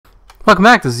Welcome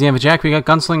back, this is Yamajac. We got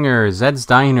Gunslinger, Zed's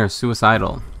dying or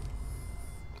suicidal.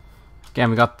 Again,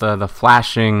 we got the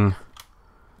flashing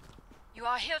You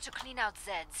are here to clean out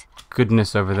Zed's.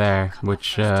 goodness over there,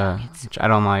 which I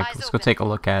don't like. Let's go take a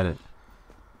look at it.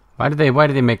 Why did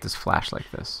they make this flash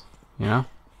like this? You know?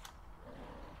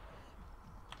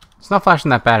 It's not flashing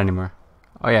that bad anymore.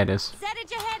 Oh yeah, it is.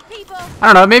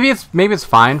 I don't know. Maybe it's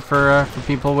fine for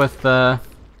people with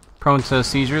prone to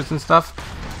seizures and stuff.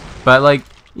 But like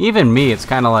even me, it's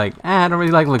kind of like I don't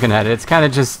really like looking at it. It's kind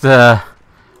of just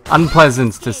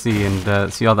unpleasant to see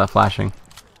and see all that flashing.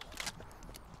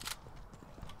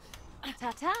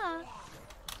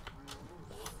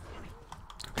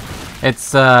 It's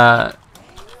so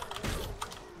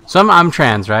I'm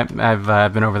trans, right?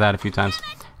 I've been over that a few times,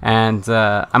 and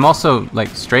I'm also like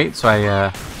straight. So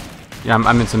yeah,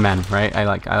 I'm into men, right? I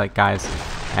like guys,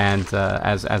 and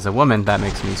as a woman, that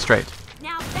makes me straight.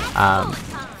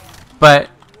 But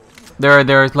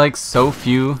there are like so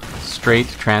few straight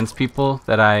trans people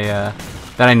that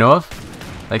I know of.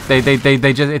 Like they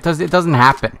just it doesn't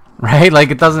happen, right? Like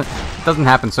it doesn't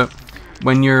happen. So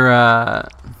when you're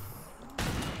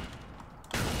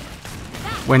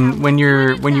when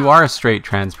you are a straight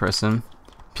trans person,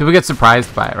 people get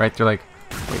surprised by it, right? They're like,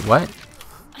 wait, what?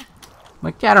 I'm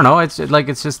like, yeah, I don't know. It's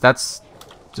just that's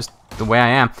just the way I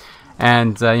am,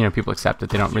 and you know, people accept it.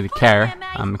 They don't really care,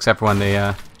 except for when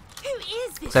they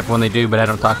do. But I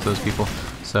don't talk to those people,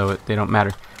 so they don't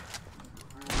matter.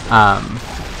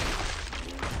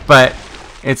 But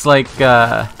it's like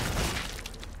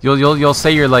you'll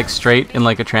say you're like straight in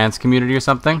like a trans community or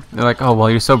something. They're like, oh well,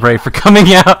 you're so brave for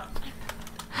coming out.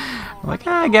 I'm like,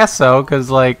 I guess so, cause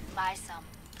like,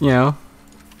 you know,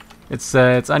 it's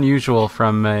unusual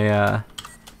from a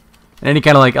any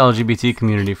kind of like LGBT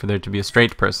community for there to be a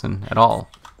straight person at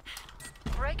all.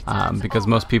 Because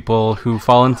most people who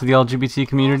fall into the LGBT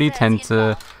community tend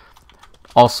to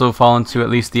also fall into at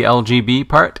least the LGB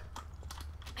part,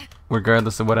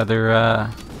 regardless of what other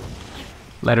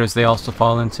letters they also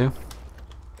fall into.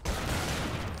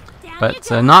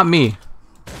 But not me.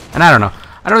 And I don't know.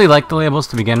 I don't really like the labels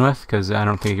to begin with, because I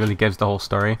don't think it really gives the whole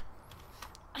story.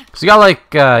 So you got like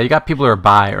you got people who are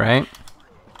bi, right?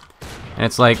 And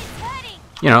it's like,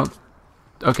 you know,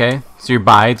 okay, so you're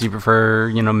bi. Do you prefer,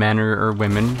 you know, men or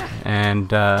women?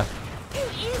 And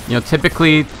you know,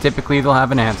 typically they'll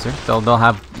have an answer. They'll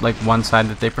have like one side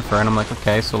that they prefer, and I'm like,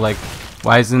 okay, so like,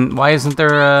 why isn't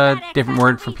there a different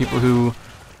word for people who,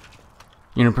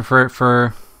 you know, prefer it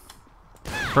for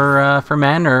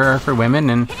men or for women,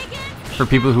 and for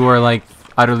people who are like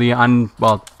utterly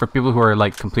for people who are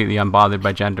like completely unbothered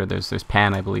by gender, there's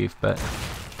pan, I believe, but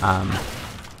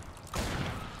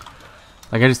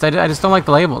like I just don't like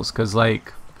the labels, because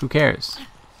like, who cares,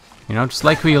 you know? Just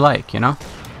like who you like, you know.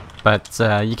 But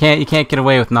you can't get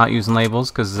away with not using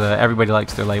labels, because everybody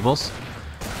likes their labels.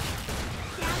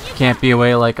 You can't be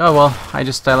away like, oh well, I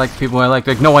like the people I like.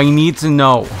 Like, no, I need to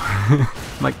know.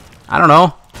 Like, I don't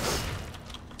know,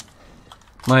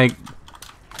 like,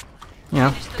 you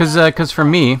know, because for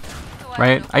me,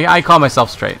 right, I call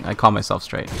myself straight.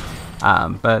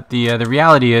 But the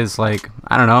reality is, like,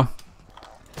 I don't know.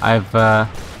 I've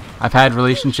had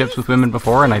relationships with women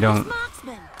before, and I don't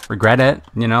regret it.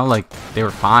 You know, like, they were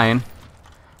fine.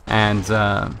 And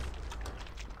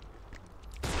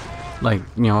like,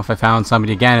 you know, if I found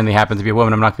somebody again and they happen to be a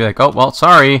woman, I'm not gonna be like, oh well,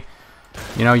 sorry.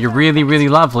 You know, you're really, really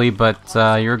lovely, but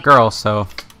you're a girl, so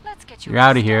you're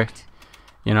out of here.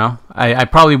 You know, I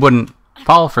probably wouldn't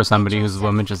fall for somebody who's a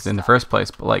woman just in the first place,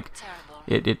 but like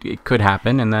it could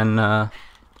happen, and then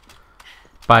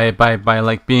by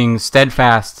like being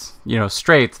steadfast, you know,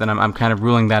 straight, then I'm kind of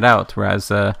ruling that out. Whereas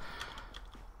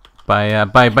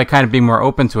by kind of being more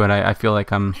open to it, I feel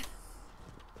like I'm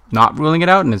not ruling it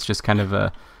out, and it's just kind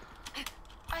of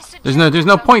there's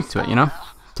no point to it, you know,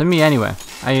 to me anyway.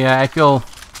 I feel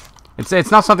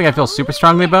it's not something I feel super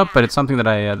strongly about, but it's something that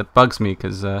that bugs me,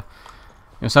 because you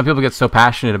know, some people get so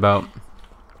passionate about,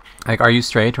 like, are you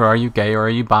straight, or are you gay, or are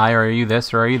you bi, or are you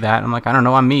this, or are you that? I'm like, I don't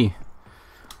know, I'm me.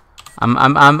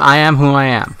 I am who I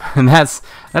am, and that's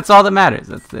all that matters.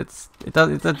 It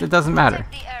doesn't matter.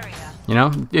 You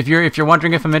know, if you're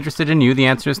wondering if I'm interested in you, the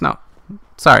answer is no.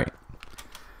 Sorry.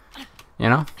 You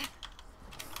know.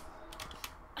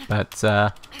 But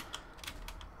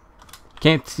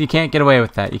you can't get away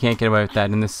with that. You can't get away with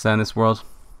that in this world,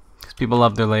 because people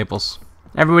love their labels.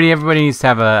 Everybody needs to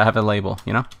have a label,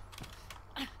 you know.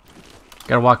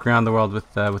 Gotta walk around the world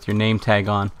with your name tag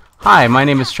on. Hi, my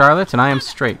name is Charlotte, and I am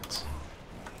straight.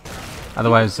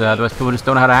 Otherwise people just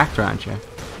don't know how to act around you.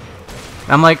 And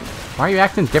I'm like, why are you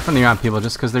acting differently around people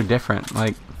just because they're different?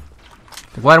 Like,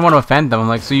 Like, well, I don't want to offend them. I'm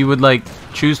like, so you would like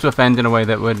choose to offend in a way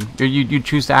that would, or you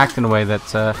choose to act in a way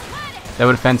that's that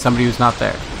would offend somebody who's not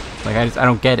there. Like, I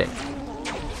don't get it.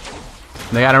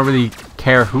 Like, I don't really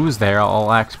care who's there.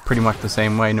 I'll act pretty much the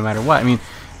same way no matter what. I mean,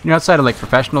 outside of like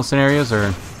professional scenarios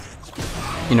or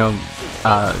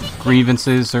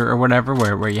grievances or whatever,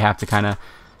 where you have to kind of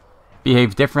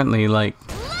behave differently. Like,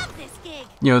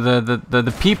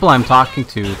 the people I'm talking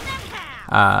to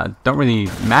don't really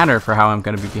matter for how I'm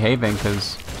going to be behaving,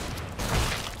 because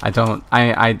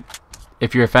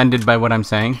if you're offended by what I'm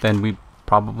saying, then we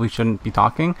probably shouldn't be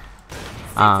talking,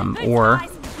 or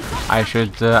I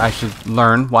should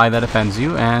learn why that offends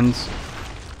you, and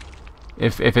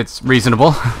if it's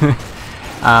reasonable,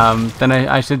 then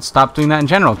I should stop doing that in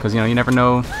general, because you never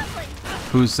know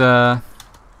who's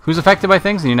affected by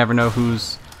things, and you never know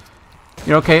who's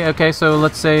okay. So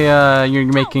let's say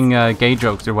you're making gay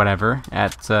jokes or whatever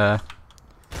at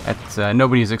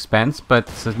nobody's expense, but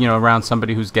around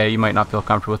somebody who's gay, you might not feel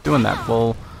comfortable with doing that.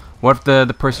 Well, what if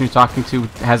the person you're talking to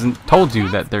hasn't told you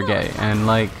that they're gay, and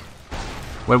like,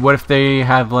 what if they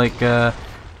have like a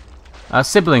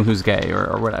sibling who's gay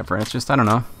or whatever? It's just, I don't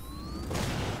know.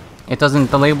 It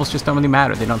doesn't. The labels just don't really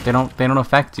matter. They don't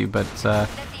affect you, but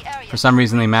for some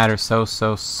reason they matter so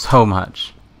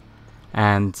much.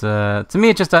 And to me,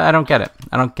 it just, I don't get it.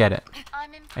 I don't get it.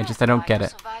 I don't get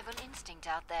it.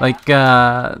 Like,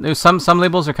 there's some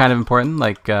labels are kind of important.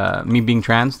 Like me being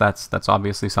trans. That's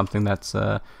obviously something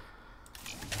that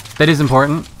is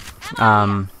important.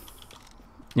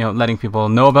 Letting people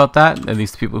know about that, at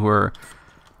least people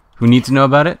who need to know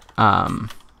about it,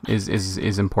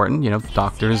 is important.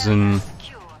 Doctors and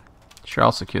sure,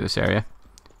 I'll secure this area.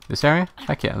 This area?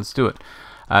 Heck yeah, let's do it.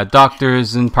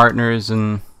 Doctors and partners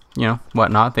and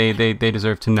whatnot. They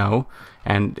deserve to know,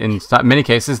 and in many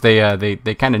cases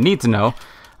they kind of need to know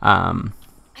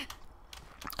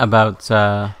about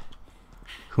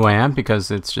who I am,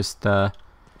 because it's just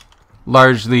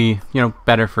largely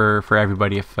better for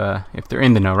everybody if they're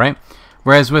in the know, right?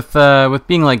 Whereas with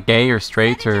being like gay or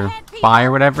straight or bi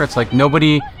or whatever, it's like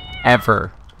nobody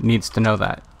ever needs to know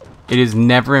that. It is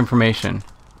never information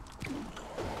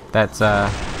that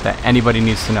anybody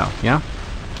needs to know.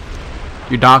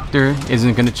 Your doctor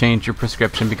isn't going to change your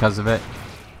prescription because of it.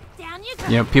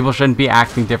 People shouldn't be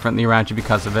acting differently around you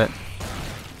because of it.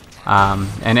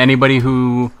 And anybody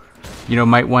who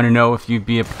might want to know if you'd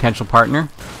be a potential partner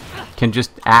can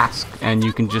just ask, and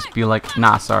you can just be like,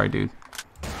 nah, sorry dude,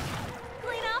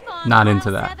 not into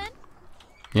that.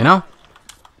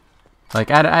 Like,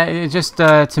 it just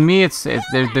to me,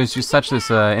 there's just such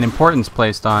an importance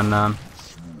placed on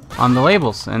the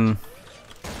labels, and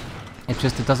it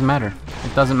doesn't matter.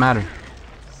 It doesn't matter.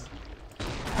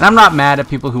 And I'm not mad at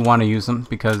people who want to use them,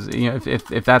 because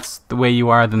if that's the way you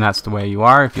are, then that's the way you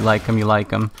are. If you like them, you like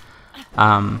them.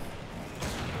 And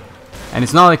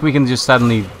it's not like we can just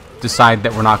suddenly decide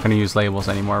that we're not going to use labels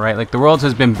anymore, right? Like, the world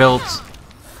has been built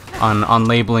on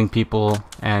labeling people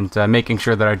and making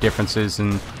sure that our differences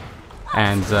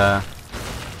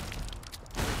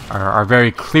are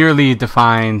very clearly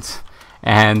defined,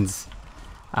 and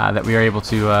that we are able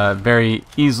to very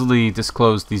easily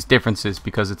disclose these differences,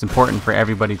 because it's important for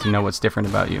everybody to know what's different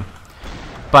about you.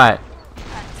 But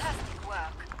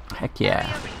heck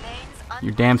yeah,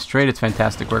 you're damn straight, it's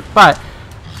fantastic work. But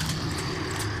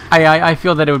I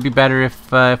feel that it would be better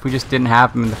if we just didn't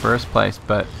have them in the first place.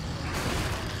 But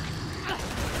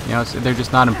they're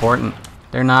just not important.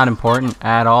 They're not important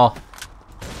at all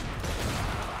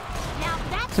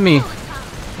to me.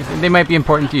 They might be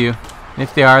important to you.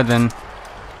 If they are, then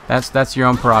that's your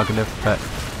own prerogative. But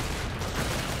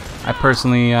I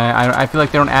personally, I feel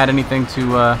like they don't add anything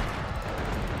to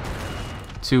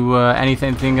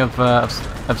anything of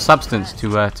substance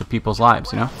to people's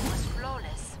lives.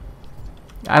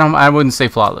 I wouldn't say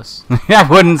flawless. I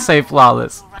wouldn't say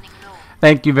flawless.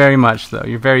 Thank you very much, though.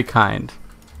 You're very kind.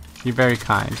 You're very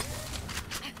kind.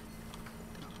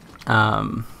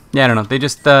 Yeah, I don't know. They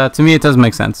just, to me, it doesn't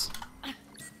make sense.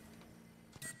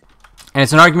 And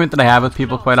it's an argument that I have with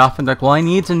people quite often. They're like, well, I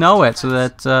need to know it so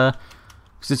that,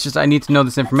 because it's just, I need to know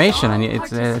this information.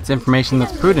 It's information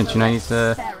that's prudent. I need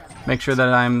to make sure that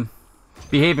I'm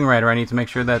behaving right, or I need to make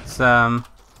sure that's,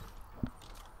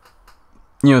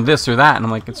 this or that. And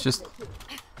I'm like, it's just,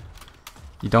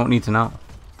 you don't need to know.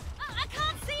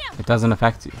 It doesn't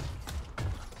affect you.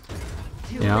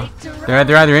 They're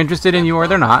either interested in you or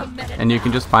they're not, and you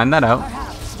can just find that out.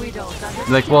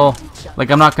 Like, well, like,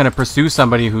 I'm not gonna pursue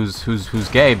somebody who's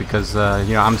gay because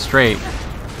I'm straight,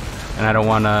 and I don't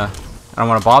wanna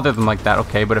bother them like that.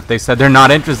 Okay, but if they said they're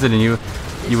not interested in you,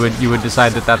 you would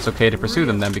decide that that's okay to pursue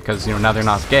them then, because now they're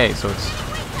not gay. So it's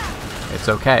it's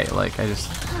okay. Like,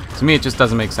 to me, it just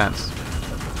doesn't make sense.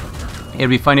 It'd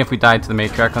be funny if we died to the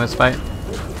matriarch on this fight,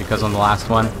 because on the last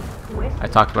one, I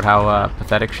talked about how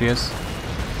pathetic she is,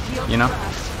 you know?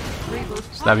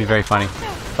 So that'd be very funny,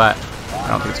 but I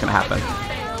don't think it's gonna happen.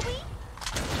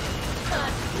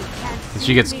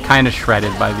 She gets kind of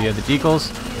shredded by the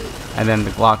deagles, and then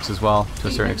the Glocks as well, to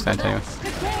a certain extent anyway.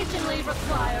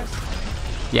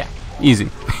 Yeah, easy.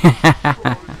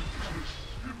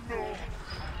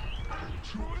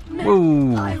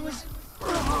 Woo.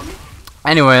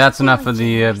 Anyway, that's enough of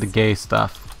the gay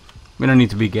stuff. We don't need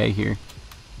to be gay here.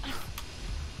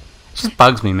 It just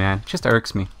bugs me, man. It just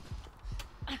irks me.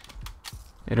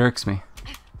 It irks me.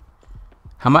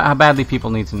 How badly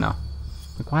people need to know.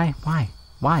 Like, why?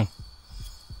 Why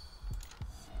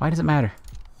does it matter?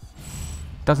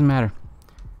 It doesn't matter.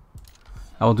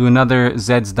 I will do another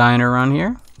Zed's Diner on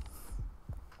here.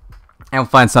 And we'll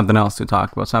find something else to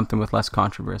talk about. Something with less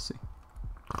controversy.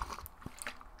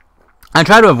 I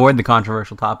try to avoid the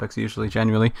controversial topics usually,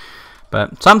 genuinely.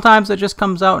 But sometimes it just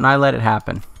comes out and I let it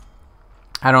happen.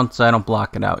 I don't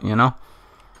block it out, you know?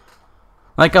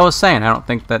 Like I was saying, I don't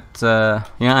think that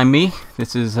you know, I'm me.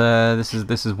 This is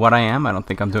what I am. I don't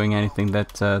think I'm doing anything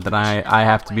that I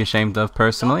have to be ashamed of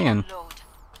personally, and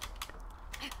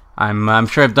I'm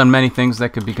sure I've done many things that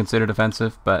could be considered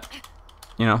offensive, but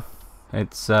you know,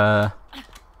 it's I'll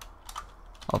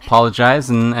apologize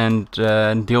and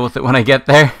deal with it when I get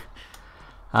there.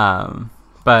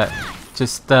 But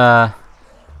just if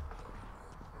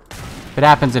it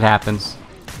happens, it happens.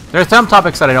 There are some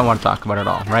topics that I don't want to talk about at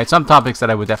all, right? Some topics that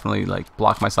I would definitely like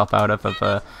block myself out of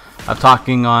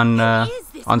talking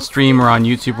on stream or on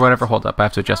YouTube or whatever. Hold up, I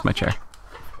have to adjust my chair.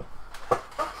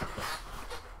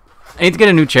 I need to get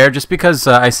a new chair just because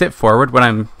I sit forward when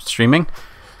I'm streaming,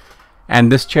 and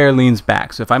this chair leans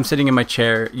back. So if I'm sitting in my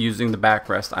chair using the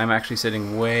backrest, I'm actually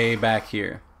sitting way back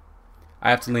here.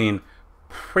 I have to lean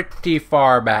pretty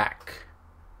far back,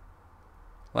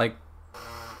 like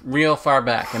real far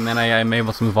back, and then I'm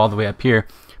able to move all the way up here.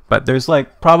 But there's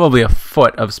like probably a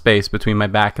foot of space between my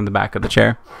back and the back of the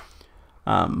chair,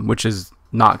 which is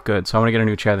not good. So I want to get a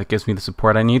new chair that gives me the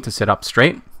support I need to sit up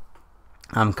straight.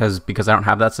 Because I don't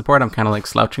have that support, I'm kind of like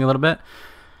slouching a little bit,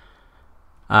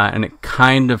 and it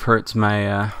kind of hurts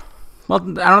my.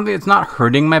 Well, I don't think it's not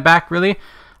hurting my back really,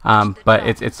 but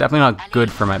it's definitely not good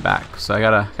for my back. So I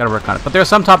gotta work on it. But there are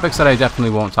some topics that I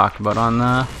definitely won't talk about on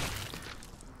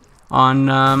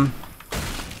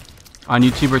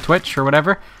YouTube or Twitch or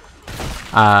whatever,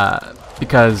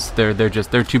 because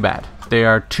they're too bad. They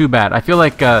are too bad. I feel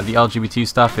like the LGBT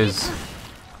stuff is.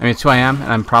 I mean, it's who I am,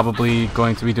 and I'm probably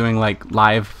going to be doing like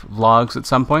live vlogs at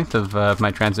some point of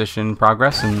my transition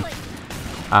progress, and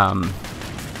I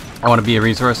want to be a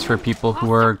resource for people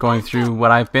who are going through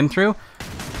what I've been through,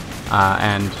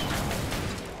 and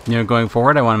you know, going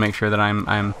forward, I want to make sure that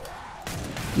I'm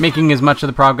making as much of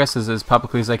the progress as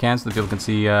publicly as I can, so that people can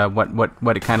see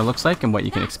what it kind of looks like and what you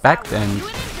can expect, and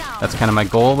that's kind of my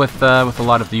goal with a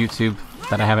lot of the YouTube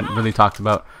that I haven't really talked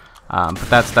about, but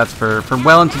that's for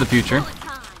well into the future.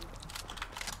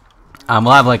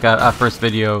 We'll have like a first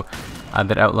video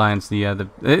that outlines the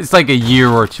it's like a year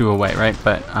or two away, right?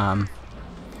 But we'll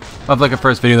have like a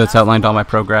first video that's outlined all my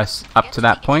progress up to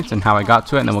that point and how I got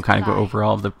to it, and then we'll kind of go over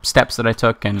all of the steps that I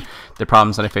took and the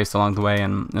problems that I faced along the way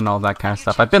and all that kind of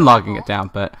stuff. I've been logging it down,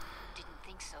 but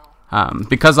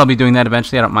because I'll be doing that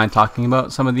eventually, I don't mind talking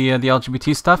about some of the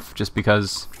LGBT stuff, just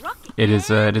because it is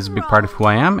a big part of who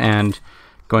I am, and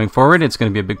going forward, it's going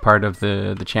to be a big part of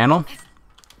the channel.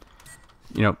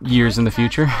 You know, years in the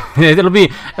future. it'll be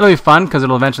fun because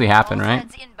it'll eventually happen, right?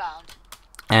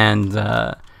 And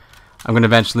I'm gonna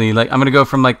eventually I'm gonna go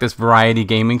from like this variety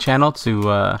gaming channel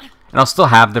to and I'll still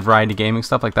have the variety gaming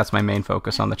stuff, like that's my main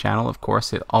focus on the channel, of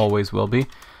course, it always will be,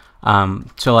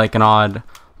 to like an odd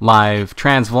live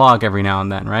trans vlog every now and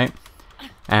then, right?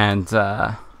 And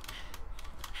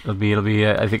it'll be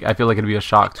I feel like it'll be a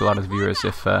shock to a lot of the viewers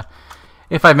if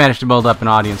I've managed to build up an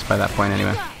audience by that point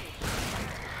anyway.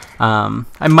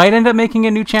 I might end up making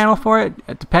a new channel for it,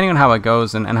 depending on how it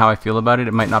goes and how I feel about it.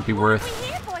 It might not be worth,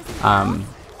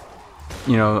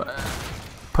 you know,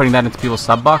 putting that into people's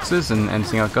sub boxes and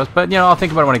seeing how it goes. But, you know, I'll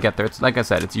think about it when I get there. It's like I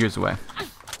said, it's years away.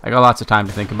 I got lots of time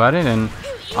to think about it, and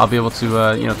I'll be able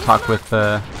to, you know, talk with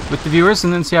the viewers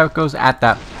and then see how it goes at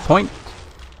that point.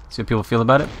 See what people feel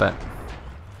about it, but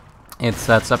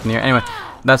that's up in the air. Anyway,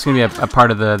 that's going to be a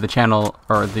part of the channel,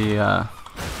 or the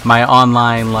my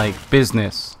online like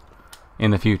business in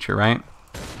the future, right?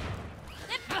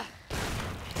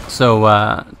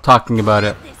 So talking about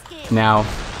it now,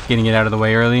 getting it out of the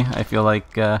way early, I feel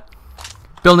like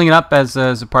building it up as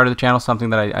a part of the channel,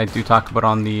 something that I do talk about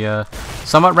on the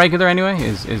somewhat regular anyway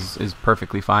is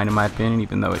perfectly fine in my opinion,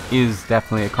 even though it is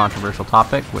definitely a controversial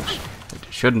topic, which it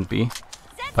shouldn't be,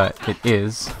 but it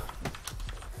is.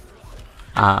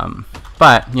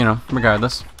 But you know,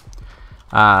 regardless,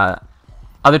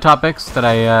 other topics that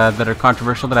that are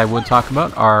controversial that I would talk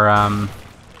about are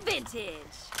Vintage.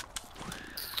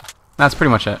 that's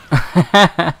pretty much it.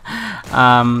 There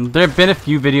have been a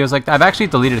few videos like that. I've actually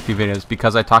deleted a few videos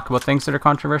because I talk about things that are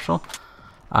controversial.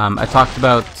 I talked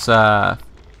about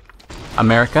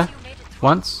America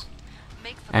once,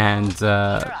 and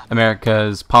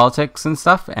America's politics and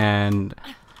stuff, and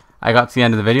I got to the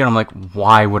end of the video and I'm like,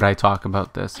 why would I talk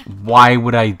about this? Why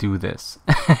would I do this?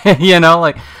 You know,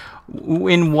 like,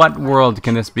 in what world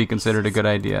can this be considered a good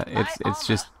idea? It's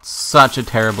just such a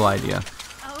terrible idea.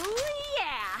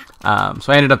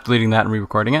 So I ended up deleting that and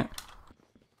re-recording it.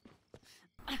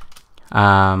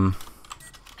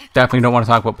 Definitely don't want to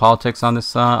talk about politics on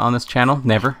this channel.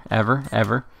 Never, ever,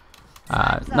 ever.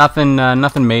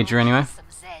 Nothing major anyway.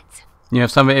 You know,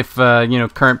 if you know,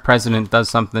 current president does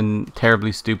something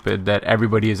terribly stupid that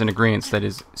everybody is in agreement that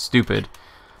is stupid,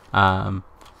 then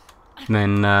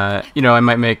you know, I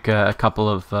might make a couple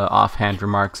of offhand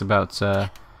remarks about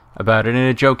it in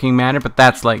a joking manner, but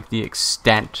that's like the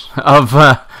extent of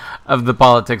the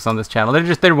politics on this channel.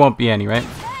 There won't be any, right?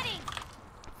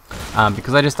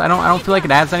 Because I don't feel like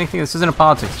it adds anything. This isn't a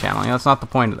politics channel. You know, that's not the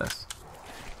point of this.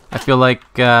 I feel like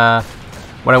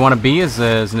what I want to be is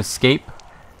an escape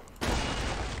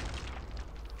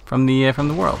from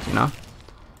the world. You know,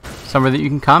 somewhere that you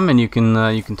can come and you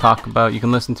can talk about, you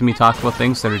can listen to me talk about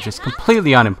things that are just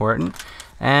completely unimportant,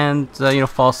 and you know,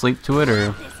 fall asleep to it,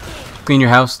 or clean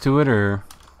your house to it, or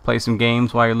play some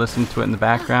games while you're listening to it in the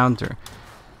background, or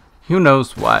who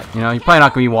knows what. You know, you're probably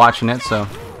not gonna be watching it, so.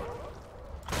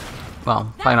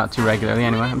 Well, probably not too regularly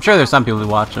anyway. I'm sure there's some people who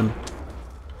watch them.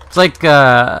 It's like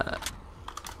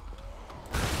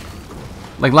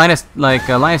Linus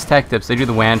Tech Tips. They do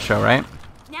the WAN show, right?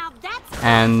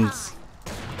 And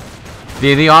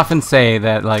they often say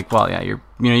that, like, well, yeah, you're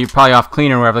probably off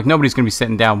clean or whatever. Like, nobody's gonna be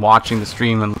sitting down watching the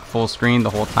stream on full screen the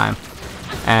whole time.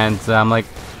 And I'm like,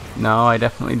 no, I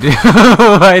definitely do.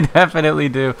 I definitely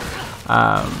do.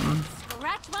 I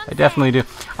definitely do.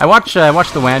 I watch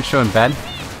the WAN show in bed,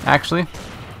 actually,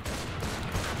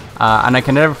 and I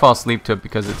can never fall asleep to it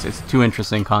because it's too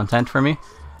interesting content for me.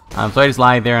 So I just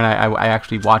lie there and I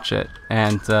actually watch it,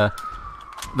 and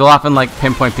they'll often like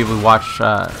pinpoint people who watch.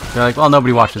 They're like, well,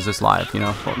 nobody watches this live, you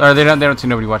know, or they don't say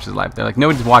nobody watches live. They're like,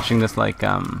 nobody's watching this, like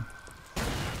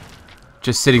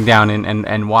just sitting down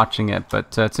and watching it.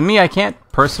 But to me, I can't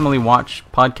personally watch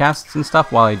podcasts and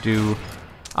stuff while I do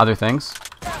other things.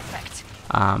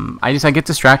 I get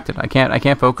distracted. I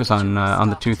can't focus on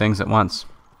the two things at once.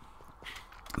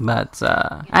 But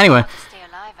anyway,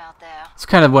 it's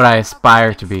kind of what I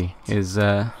aspire to be. I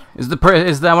want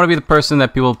to be the person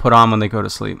that people put on when they go to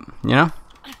sleep. You know,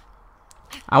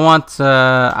 I want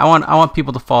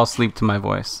people to fall asleep to my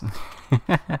voice.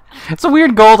 It's a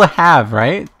weird goal to have,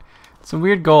 right? It's a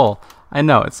weird goal. I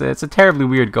know it's a terribly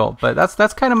weird goal, but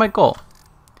that's kind of my goal.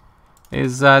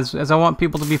 As I want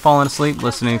people to be falling asleep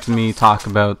listening to me talk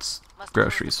about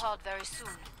groceries.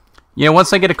 You know,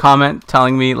 once I get a comment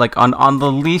telling me, like, on the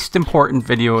least important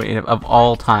video of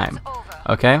all time,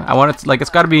 okay? I want it to, like, it's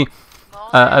got to be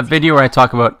a video where I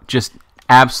talk about just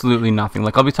absolutely nothing.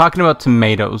 Like, I'll be talking about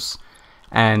tomatoes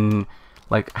and,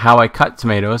 like, how I cut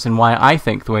tomatoes and why I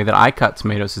think the way that I cut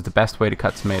tomatoes is the best way to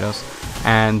cut tomatoes,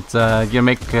 and you know,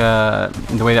 make the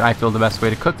way that I feel the best way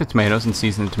to cook the tomatoes and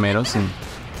season the tomatoes, and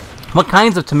what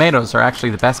kinds of tomatoes are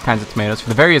actually the best kinds of tomatoes for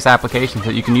the various applications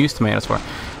that you can use tomatoes for.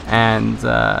 And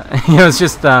you know, it's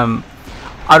just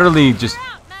utterly just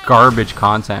garbage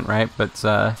content, right? But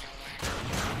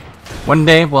one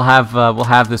day we'll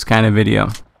have this kind of video.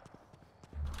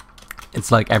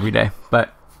 It's like every day,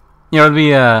 but you know, it'll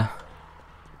be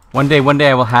one day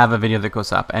I will have a video that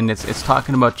goes up, and it's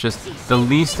talking about just the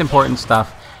least important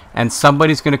stuff, and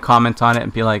somebody's gonna comment on it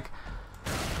and be like,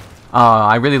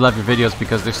 I really love your videos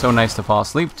because they're so nice to fall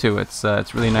asleep to. It's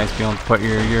really nice being able to put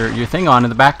your thing on in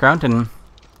the background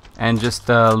and just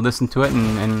listen to it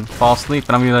and fall asleep.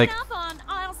 And I'm gonna be like,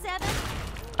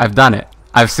 I've done it.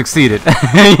 I've succeeded.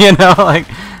 You know, like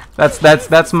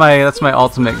that's my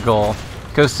ultimate goal.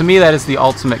 Because to me, that is the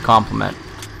ultimate compliment.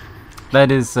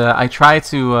 That is, I don't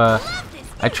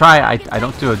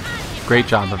do a great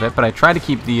job of it, but I try to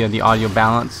keep the audio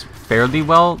balance fairly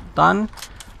well done.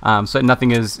 So that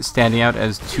nothing is standing out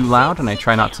as too loud, and I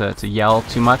try not to yell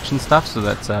too much and stuff, so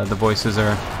that the voices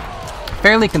are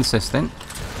fairly consistent,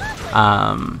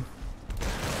 and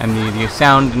the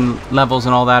sound and levels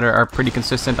and all that are pretty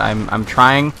consistent. I'm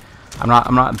trying.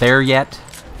 I'm not there yet,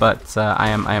 but I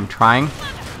am trying,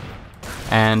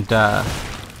 and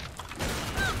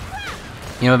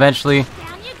you know, eventually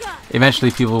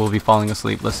people will be falling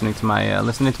asleep listening to my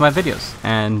videos,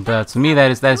 and to me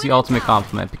that is the ultimate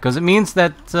compliment, because it means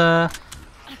that that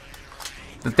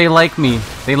they like me,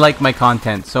 they like my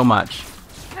content so much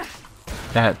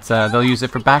that they'll use it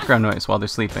for background noise while they're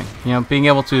sleeping. You know, being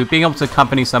able to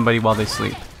accompany somebody while they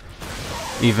sleep,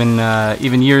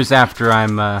 even years after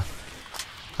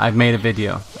I've made a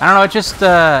video. I don't know. It just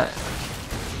to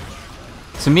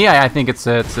me, I think it's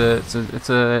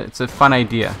a fun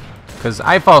idea, because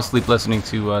I fall asleep listening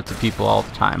to people all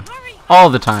the time.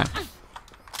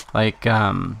 Like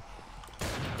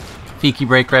Fiki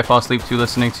Breaker, I fall asleep to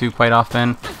listening to quite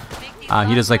often.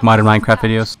 He does like modern Minecraft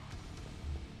videos.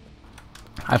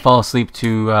 I fall asleep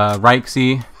to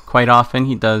Rixey quite often.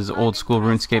 He does old school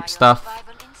RuneScape stuff.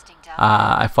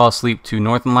 I fall asleep to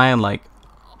Northern Lion like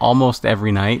almost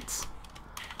every night.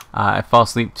 I fall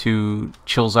asleep to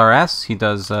Chills RS. He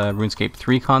does RuneScape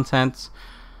 3 content.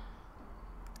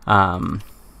 Like,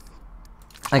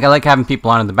 I like having people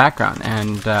on in the background,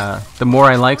 and the more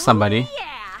I like somebody,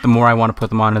 the more I want to put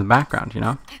them on in the background, you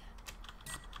know?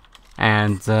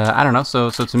 And I don't know, so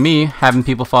to me, having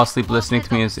people fall asleep listening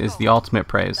to me is the ultimate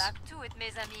praise.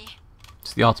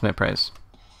 It's the ultimate praise.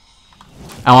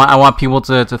 I want people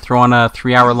to throw on a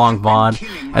 3-hour-long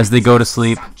VOD as they go to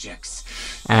sleep,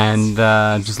 and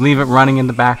just leave it running in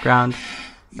the background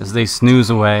as they snooze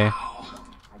away,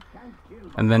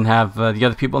 and then have the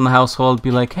other people in the household be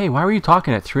like, "Hey, why were you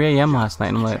talking at 3 a.m. last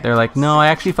night?" And they're like, "No, I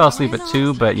actually fell asleep at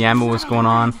 2, but Yama was going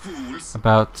on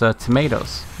about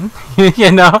tomatoes."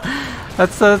 You know,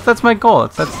 that's my goal.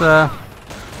 That's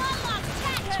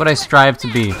what I strive to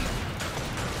be.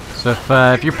 So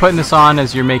if you're putting this on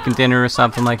as you're making dinner or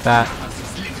something like that,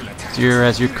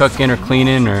 as you're cooking or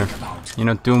cleaning, or you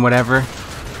know, doing whatever,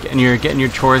 getting your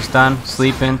chores done,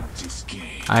 sleeping,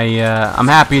 I'm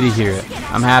happy to hear it.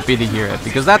 I'm happy to hear it,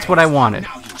 because that's what I wanted.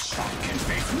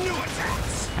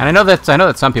 And I know that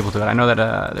some people do it. I know that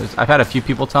I've had a few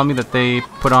people tell me that they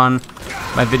put on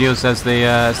my videos as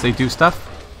they do stuff,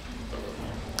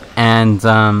 and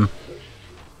yeah,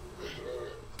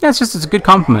 it's a good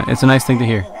compliment. It's a nice thing to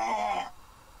hear.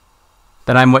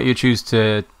 That I'm what you choose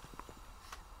to.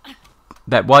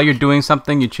 That while you're doing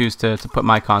something, you choose to put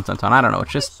my content on. I don't know.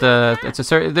 It's just there's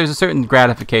a certain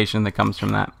gratification that comes from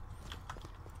that.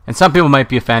 And some people might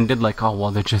be offended, like, oh well,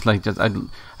 they're just I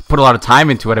put a lot of time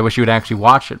into it. I wish you would actually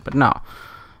watch it. But no.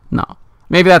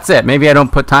 Maybe that's it. Maybe I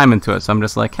don't put time into it. So I'm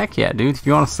just like, heck yeah, dude. If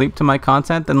you want to sleep to my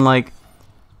content, then like,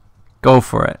 go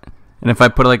for it. And if I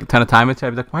put like a ton of time into it,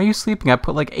 I'd be like, why are you sleeping? I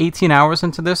put like 18 hours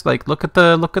into this. Like, look at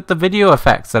the video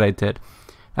effects that I did.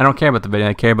 I don't care about the video.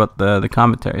 I care about the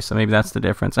commentary. So maybe that's the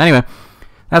difference. Anyway,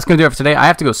 that's gonna do it for today. I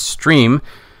have to go stream.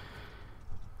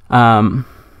 You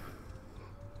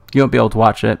won't be able to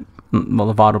watch it. Well,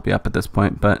 the VOD will be up at this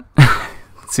point. But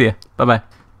see ya. Bye bye.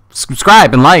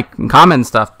 Subscribe and like and comment and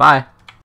stuff. Bye.